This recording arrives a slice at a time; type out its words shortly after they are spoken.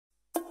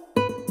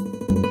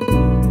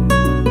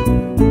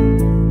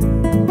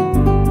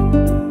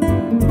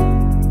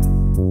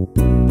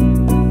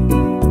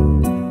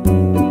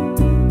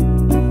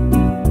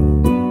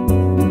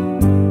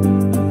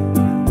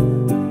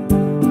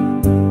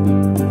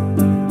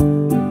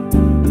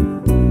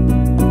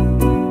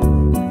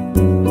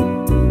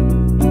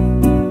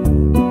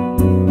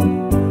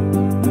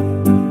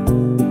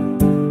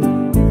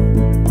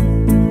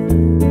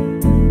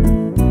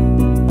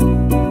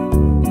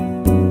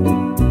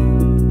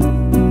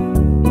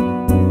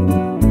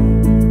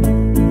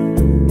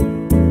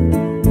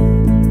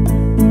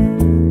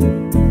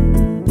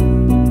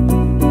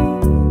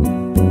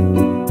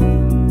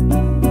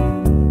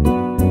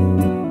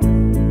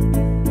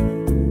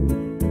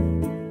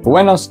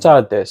Buenas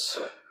tardes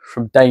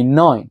from day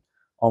 9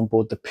 on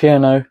board the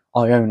P&O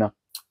Iona,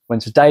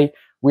 when today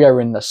we are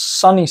in the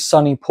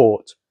sunny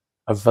port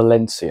of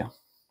Valencia.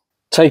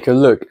 Take a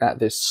look at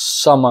this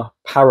summer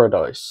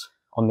paradise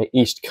on the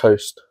east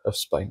coast of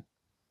Spain.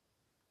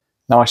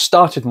 Now, I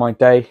started my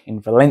day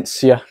in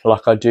Valencia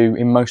like I do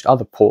in most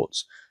other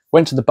ports.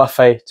 Went to the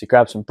buffet to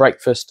grab some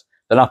breakfast,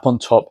 then up on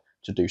top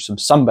to do some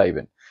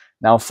sunbathing.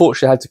 Now,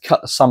 unfortunately, I had to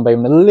cut the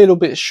sunbathing a little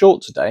bit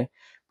short today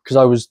because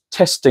I was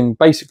testing.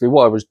 Basically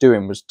what I was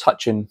doing was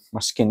touching my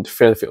skin to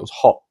feel if it was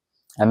hot.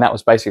 And that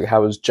was basically how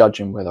I was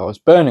judging whether I was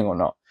burning or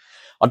not.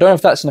 I don't know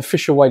if that's an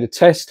official way to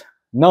test.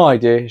 No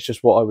idea, it's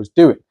just what I was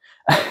doing.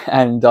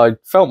 And I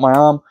felt my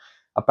arm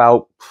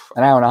about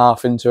an hour and a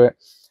half into it,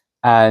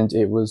 and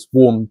it was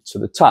warm to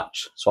the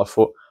touch. So I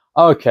thought,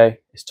 oh, okay,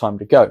 it's time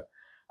to go.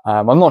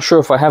 I'm not sure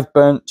if I have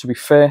burnt, to be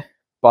fair,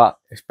 but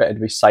it's better to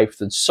be safe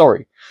than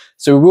sorry.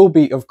 So we will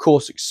be, of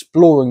course,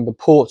 exploring the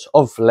port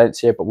of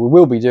Valencia, but we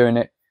will be doing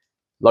it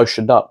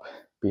lotioned up,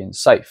 being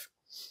safe.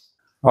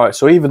 All right,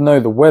 so even though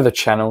the weather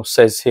channel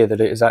says here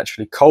that it is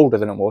actually colder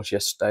than it was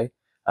yesterday,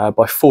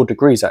 by 4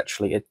 degrees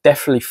actually, it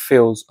definitely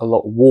feels a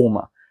lot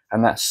warmer,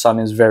 and that sun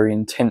is very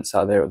intense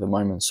out there at the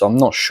moment, so I'm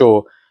not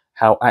sure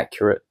how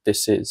accurate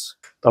this is.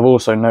 I've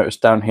also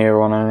noticed down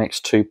here on our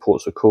next 2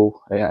 ports of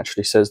call, it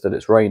actually says that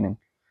it's raining.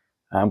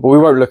 But we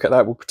won't look at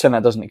that, we'll pretend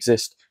that doesn't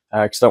exist,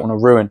 because I don't want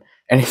to ruin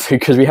anything,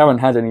 because we haven't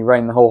had any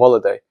rain the whole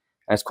holiday,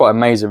 and it's quite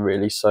amazing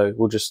really, so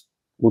we'll just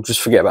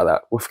forget about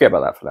that. We'll forget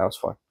about that for now, it's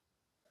fine.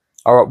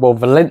 All right, well,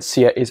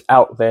 Valencia is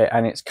out there,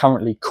 and it's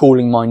currently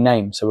calling my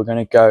name, so we're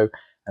going to go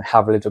and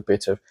have a little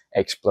bit of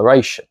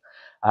exploration.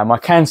 I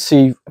can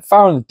see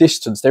far in the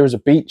distance there is a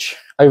beach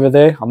over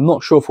there. I'm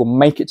not sure if we'll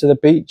make it to the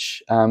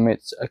beach. I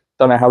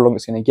don't know how long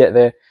it's going to get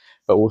there,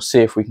 but we'll see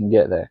if we can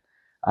get there.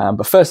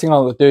 But first thing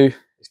I'll do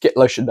is get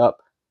lotioned up,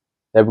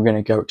 then we're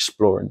going to go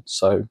exploring.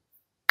 So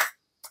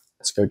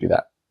let's go do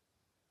that.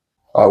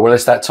 All right, well,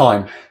 it's that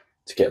time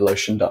to get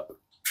lotioned up.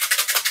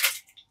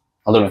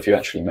 I don't know if you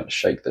actually meant to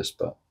shake this,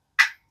 but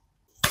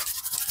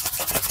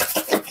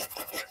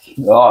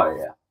oh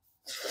yeah,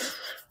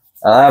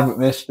 I haven't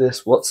missed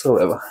this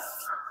whatsoever.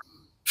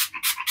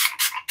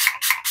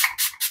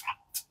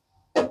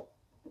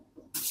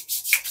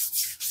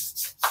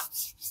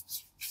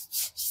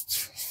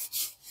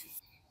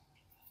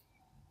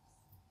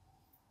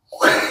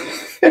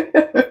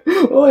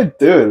 What am I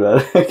doing,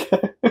 man?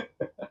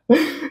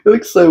 It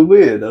looks so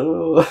weird. I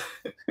don't know.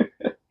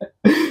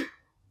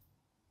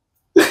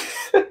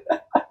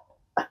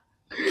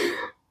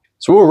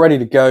 So we're all ready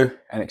to go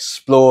and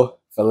explore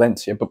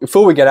Valencia. But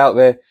before we get out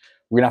there,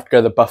 we're going to have to go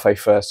to the buffet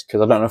first,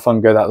 because I don't know if I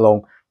can go that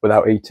long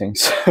without eating.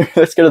 So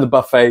let's go to the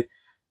buffet,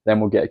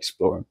 then we'll get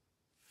exploring.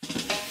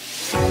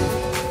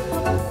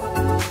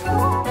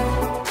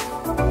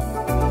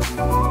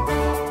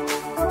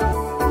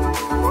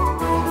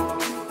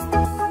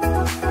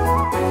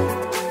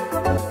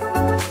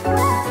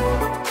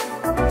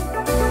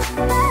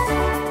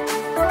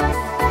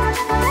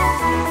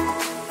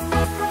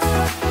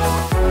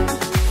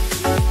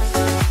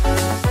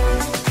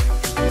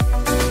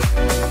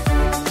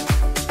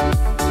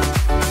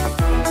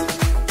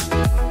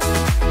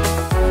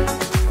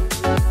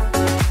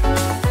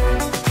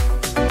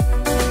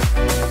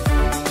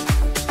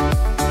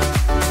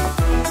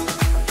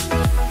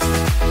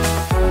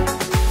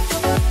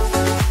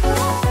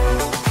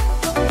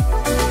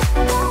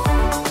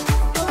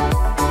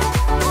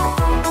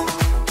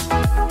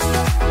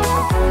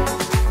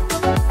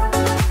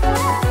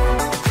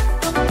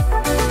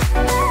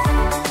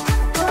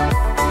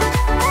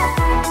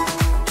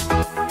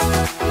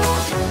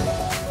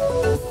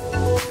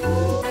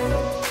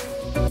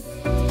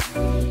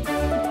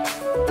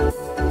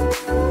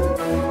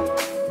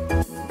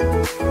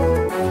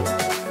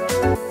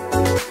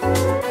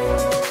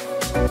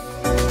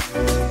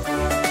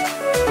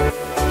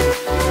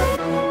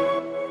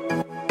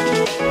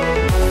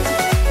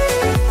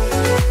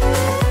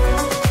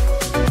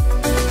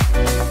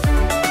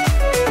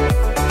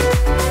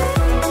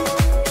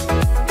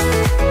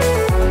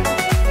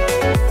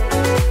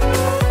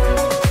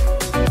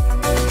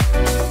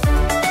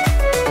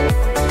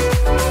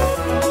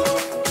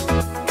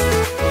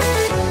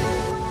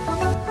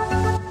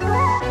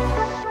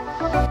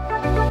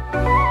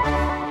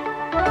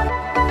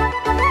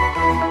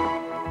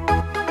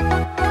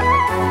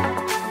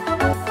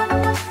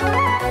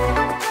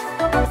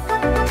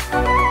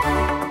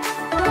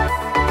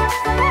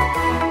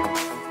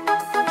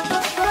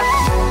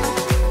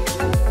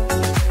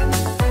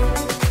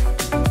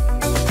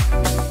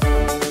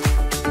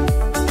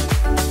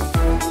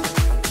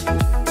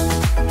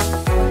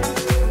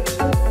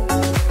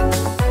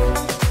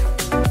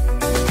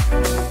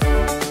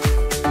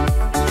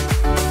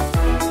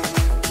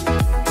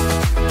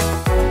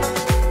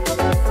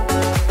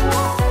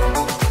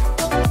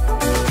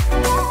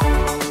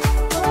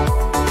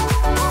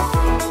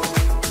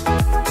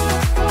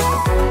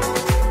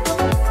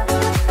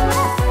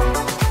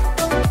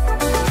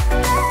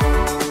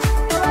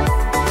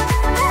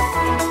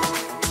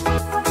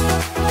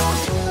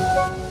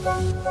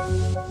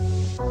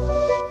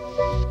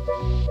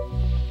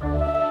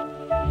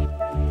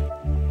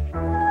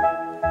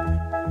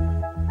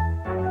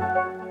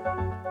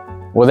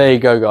 Well, there you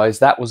go, guys.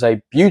 That was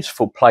a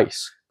beautiful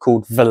place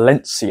called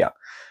Valencia.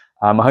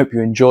 I hope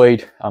you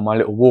enjoyed my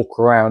little walk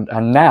around,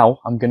 and now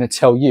I'm going to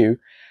tell you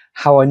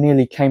how I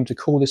nearly came to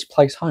call this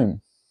place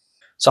home.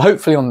 So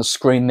hopefully on the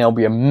screen there'll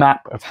be a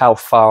map of how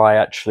far I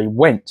actually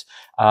went.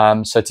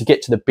 So to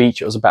get to the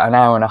beach, it was about an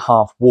hour and a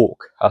half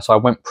walk, so I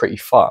went pretty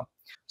far.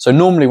 So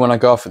normally when I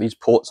go off at these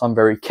ports, I'm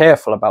very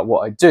careful about what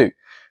I do,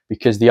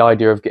 because the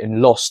idea of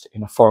getting lost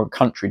in a foreign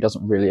country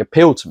doesn't really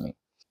appeal to me.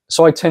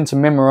 So I tend to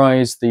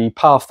memorize the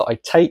path that I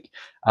take.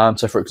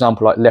 So for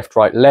example, like left,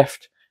 right,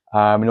 left,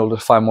 in order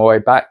to find my way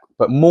back.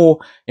 But more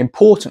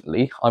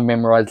importantly, I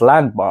memorize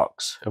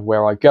landmarks of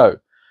where I go.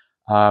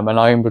 And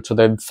I'm able to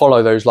then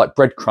follow those like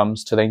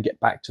breadcrumbs to then get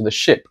back to the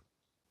ship.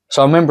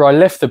 So I remember I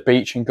left the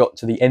beach and got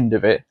to the end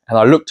of it, and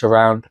I looked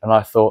around and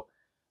I thought,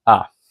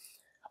 I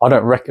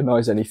don't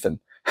recognize anything,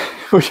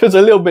 which was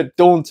a little bit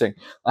daunting,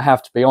 I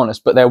have to be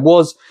honest. But there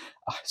was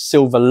a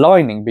silver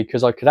lining,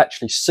 because I could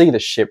actually see the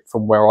ship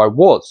from where I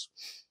was.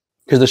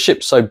 Because the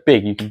ship's so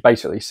big, you can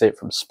basically see it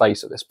from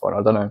space at this point,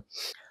 I don't know.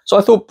 So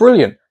I thought,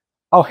 brilliant,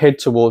 I'll head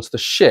towards the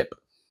ship.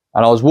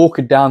 And I was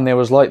walking down, there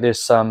was like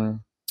this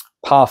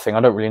pathing, I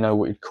don't really know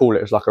what you'd call it.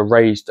 It was like a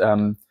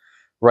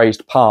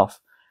raised path,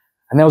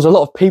 and there was a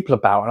lot of people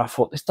about, and I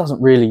thought, this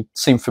doesn't really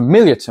seem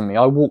familiar to me.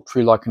 I walked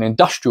through like an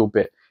industrial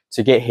bit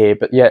to get here,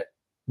 but yet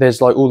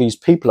there's like all these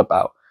people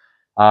about.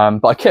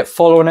 But I kept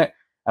following it,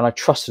 and I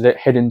trusted it,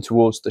 heading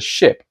towards the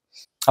ship.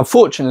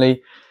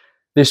 Unfortunately,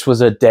 this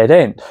was a dead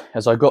end.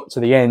 As I got to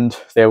the end,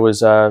 there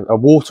was a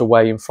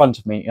waterway in front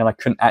of me, and I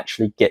couldn't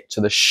actually get to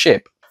the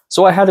ship.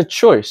 So I had a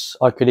choice.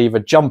 I could either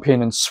jump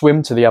in and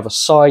swim to the other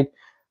side,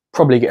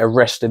 probably get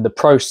arrested in the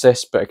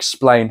process, but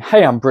explain,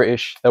 hey, I'm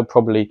British, they'll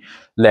probably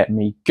let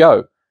me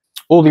go.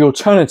 Or the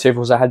alternative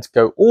was I had to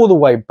go all the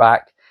way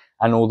back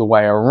and all the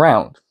way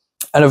around.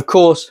 And of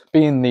course,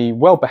 being the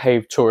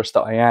well-behaved tourist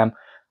that I am,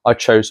 I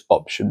chose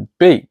option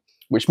B,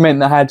 which meant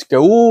that I had to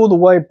go all the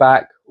way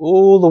back,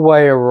 all the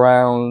way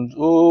around,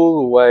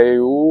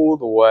 all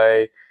the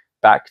way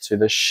back to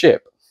the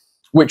ship,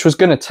 which was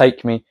going to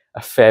take me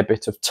a fair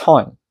bit of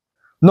time.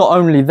 Not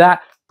only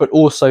that, but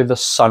also the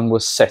sun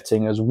was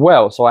setting as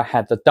well, so I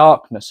had the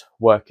darkness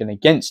working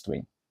against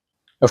me.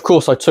 Of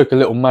course, I took a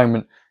little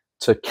moment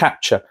to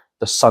capture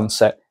the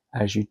sunset,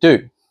 as you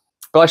do.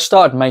 But I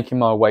started making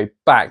my way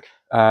back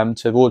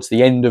towards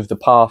the end of the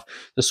path,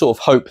 to sort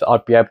of hope that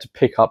I'd be able to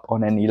pick up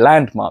on any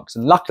landmarks.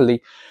 And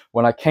luckily,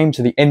 when I came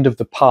to the end of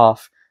the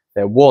path,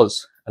 there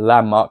was a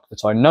landmark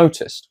that I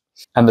noticed,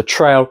 and the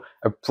trail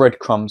of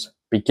breadcrumbs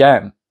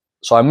began.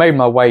 So I made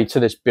my way to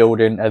this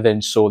building, and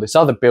then saw this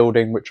other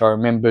building, which I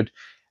remembered,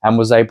 and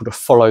was able to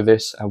follow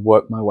this and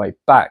work my way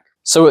back.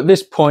 So at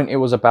this point, it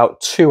was about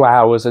 2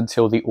 hours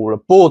until the all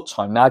aboard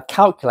time. Now, I'd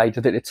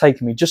calculated that it had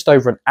taken me just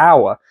over an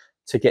hour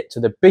to get to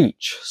the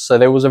beach. So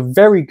there was a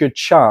very good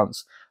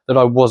chance that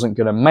I wasn't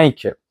going to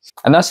make it.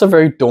 And that's a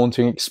very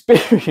daunting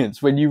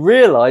experience when you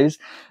realize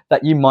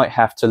that you might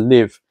have to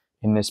live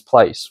in this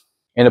place.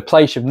 In a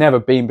place you've never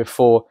been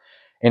before,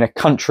 in a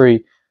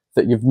country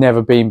that you've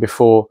never been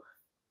before.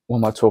 What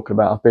am I talking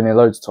about? I've been here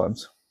loads of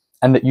times.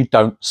 And that you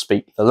don't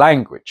speak the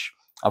language.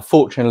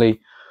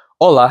 Unfortunately,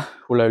 hola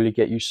will only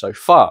get you so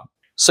far.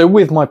 So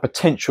with my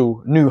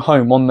potential new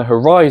home on the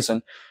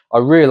horizon, I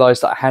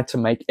realized that I had to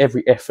make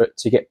every effort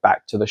to get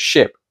back to the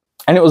ship.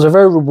 And it was a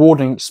very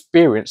rewarding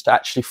experience to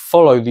actually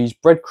follow these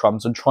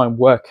breadcrumbs and try and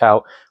work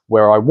out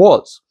where I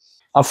was.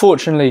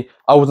 Unfortunately,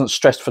 I wasn't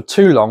stressed for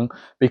too long,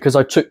 because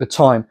I took the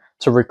time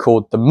to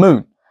record the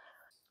moon.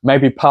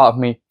 Maybe part of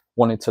me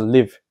wanted to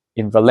live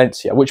in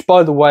Valencia, which,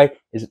 by the way,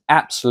 is an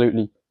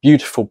absolutely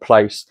beautiful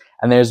place,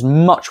 and there's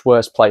much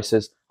worse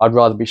places I'd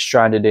rather be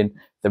stranded in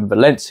than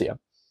Valencia.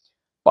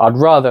 But I'd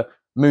rather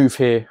move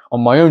here on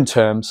my own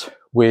terms,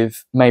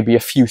 with maybe a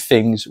few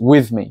things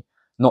with me,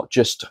 not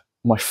just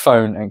my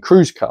phone and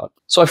cruise card.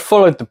 So I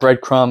followed the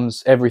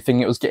breadcrumbs, everything.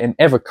 It was getting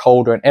ever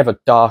colder and ever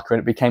darker, and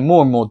it became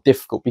more and more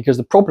difficult, because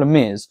the problem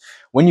is,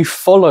 when you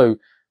follow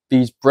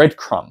these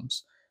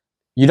breadcrumbs,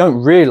 you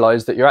don't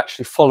realize that you're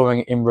actually following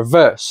it in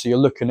reverse. So you're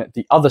looking at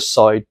the other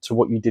side to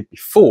what you did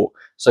before.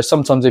 So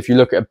sometimes if you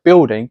look at a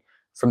building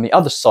from the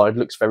other side, it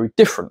looks very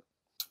different.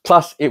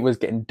 Plus it was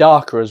getting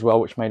darker as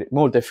well, which made it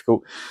more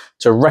difficult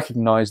to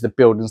recognize the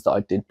buildings that I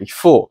did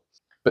before.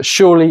 But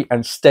surely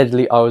and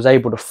steadily, I was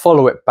able to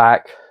follow it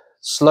back,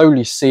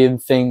 slowly seeing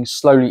things,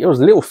 slowly. It was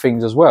little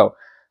things as well.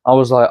 I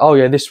was like, oh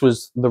yeah, this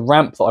was the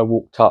ramp that I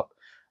walked up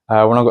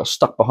when I got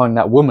stuck behind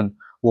that woman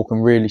walking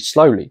really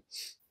slowly.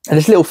 And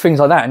there's little things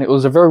like that, and it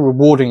was a very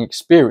rewarding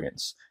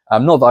experience.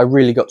 Not that I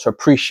really got to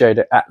appreciate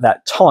it at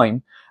that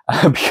time,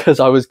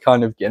 because I was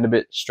kind of getting a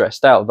bit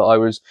stressed out that I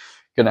was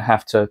going to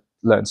have to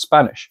learn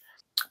Spanish.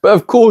 But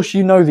of course,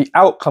 you know the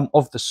outcome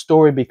of the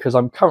story, because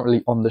I'm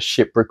currently on the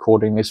ship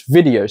recording this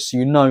video, so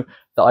you know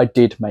that I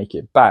did make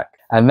it back.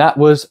 And that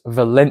was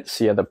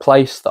Valencia, the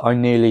place that I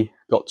nearly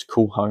got to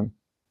call home.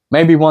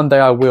 Maybe one day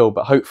I will,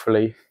 but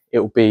hopefully it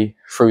will be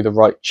through the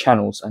right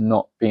channels and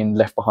not being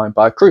left behind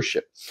by a cruise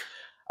ship.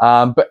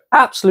 But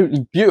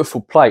absolutely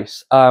beautiful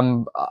place.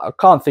 I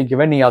can't think of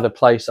any other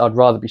place I'd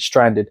rather be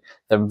stranded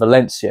than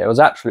Valencia. It was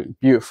absolutely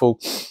beautiful.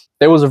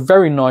 There was a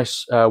very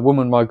nice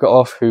woman I got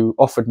off who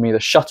offered me the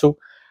shuttle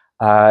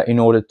in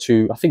order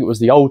to, I think it was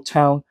the old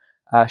town,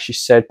 she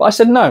said. But I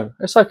said, no,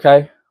 it's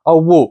okay,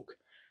 I'll walk.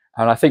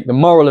 And I think the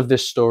moral of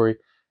this story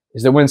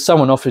is that when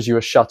someone offers you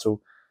a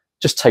shuttle,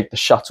 just take the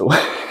shuttle.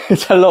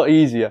 It's a lot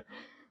easier.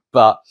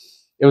 But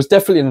it was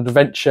definitely an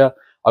adventure.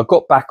 I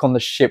got back on the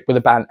ship with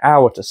about an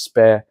hour to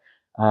spare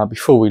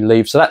before we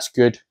leave, so that's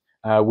good.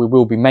 We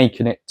will be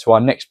making it to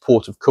our next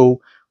port of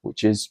call,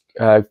 which is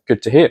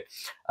good to hear.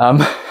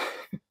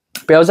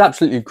 But it was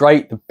absolutely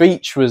great. The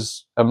beach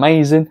was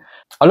amazing.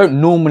 I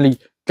don't normally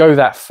go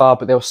that far,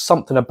 but there was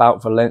something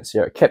about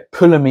Valencia. It kept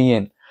pulling me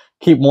in,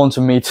 keep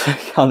wanting me to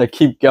kind of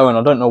keep going.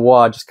 I don't know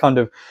why. I just kind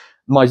of,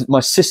 my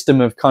system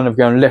of kind of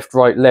going left,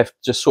 right, left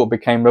just sort of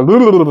became I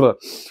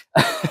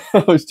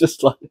was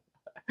just like,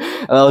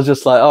 and I was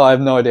just like, oh, I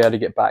have no idea how to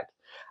get back.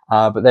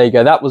 But there you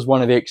go. That was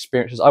one of the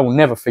experiences. I will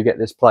never forget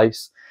this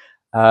place,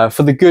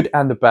 for the good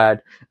and the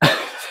bad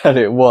that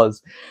it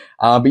was.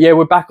 But yeah,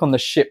 we're back on the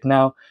ship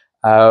now.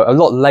 A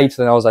lot later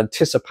than I was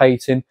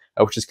anticipating,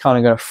 which is kind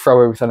of going to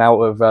throw everything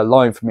out of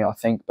line for me, I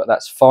think, but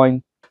that's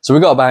fine. So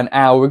we've got about an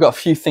hour. We've got a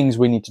few things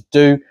we need to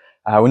do.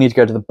 We need to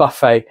go to the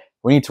buffet.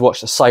 We need to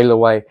watch the sail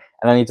away,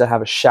 and I need to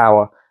have a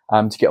shower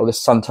to get all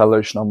this suntan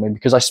lotion on me,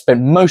 because I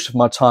spent most of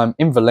my time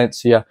in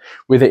Valencia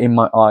with it in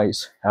my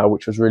eyes,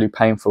 which was really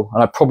painful.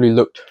 And I probably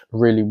looked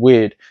really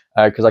weird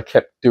because I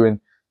kept doing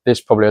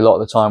this probably a lot of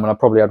the time, and I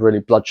probably had really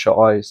bloodshot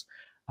eyes.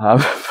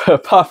 But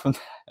apart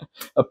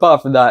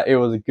from that, it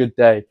was a good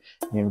day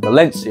in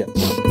Valencia.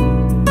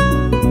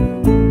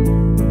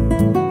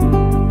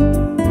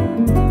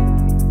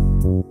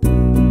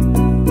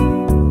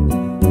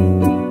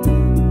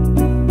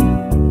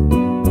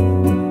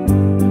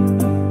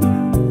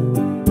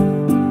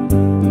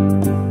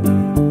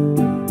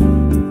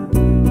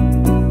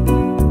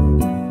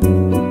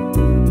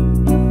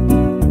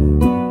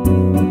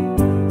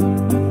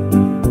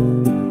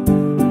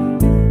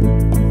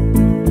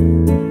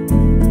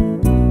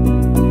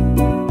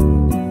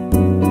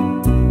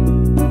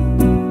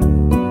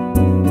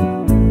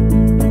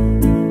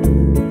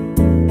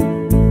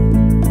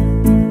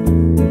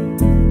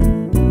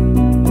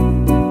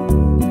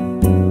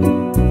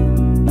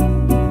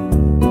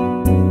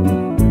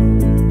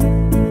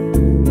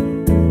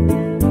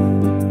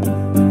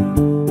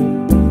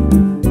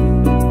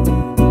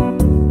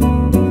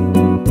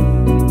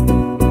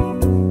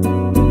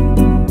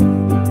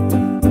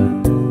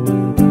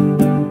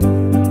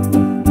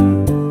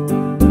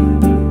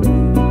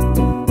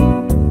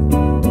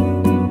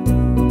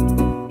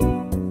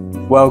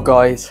 Well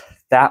guys,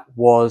 that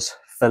was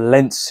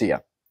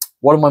Valencia.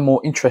 One of my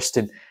more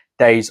interesting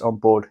days on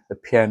board the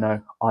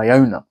P&O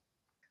Iona.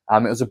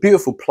 It was a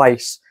beautiful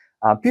place,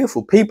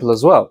 beautiful people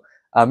as well.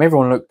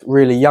 Everyone looked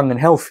really young and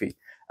healthy,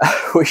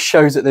 which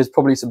shows that there's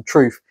probably some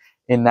truth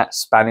in that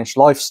Spanish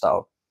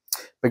lifestyle.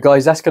 But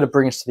guys, that's going to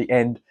bring us to the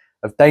end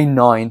of day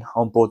 9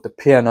 on board the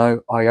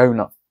P&O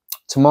Iona.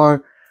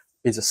 Tomorrow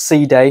is a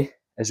sea day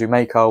as we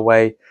make our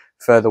way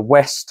further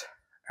west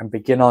and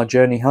begin our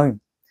journey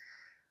home.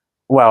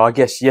 Well, I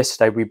guess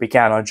yesterday we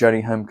began our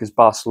journey home because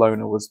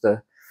Barcelona was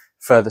the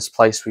furthest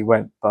place we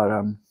went. But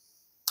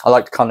I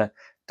like to kind of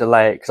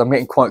delay it because I'm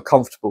getting quite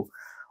comfortable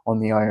on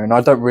the Iona.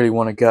 I don't really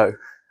want to go.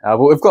 But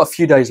we've got a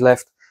few days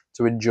left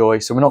to enjoy,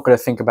 so we're not going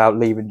to think about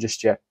leaving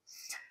just yet.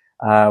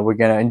 We're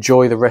going to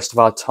enjoy the rest of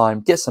our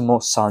time, get some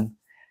more sun,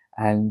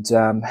 and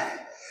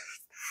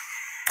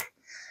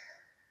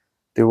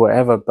do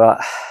whatever.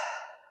 But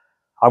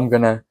I'm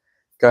going to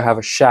go have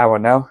a shower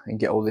now and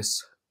get all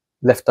this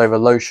leftover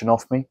lotion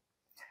off me.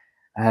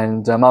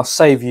 And I'll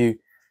save you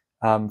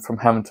from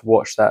having to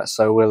watch that,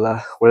 so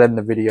we'll end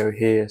the video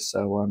here.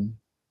 So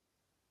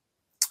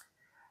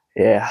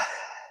yeah,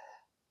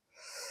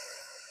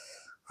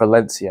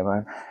 Valencia,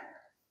 man.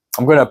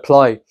 I'm going to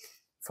apply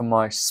for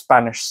my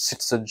Spanish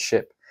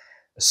citizenship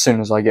as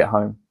soon as I get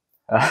home.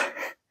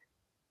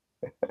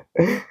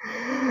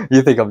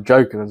 You think I'm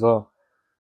joking as well?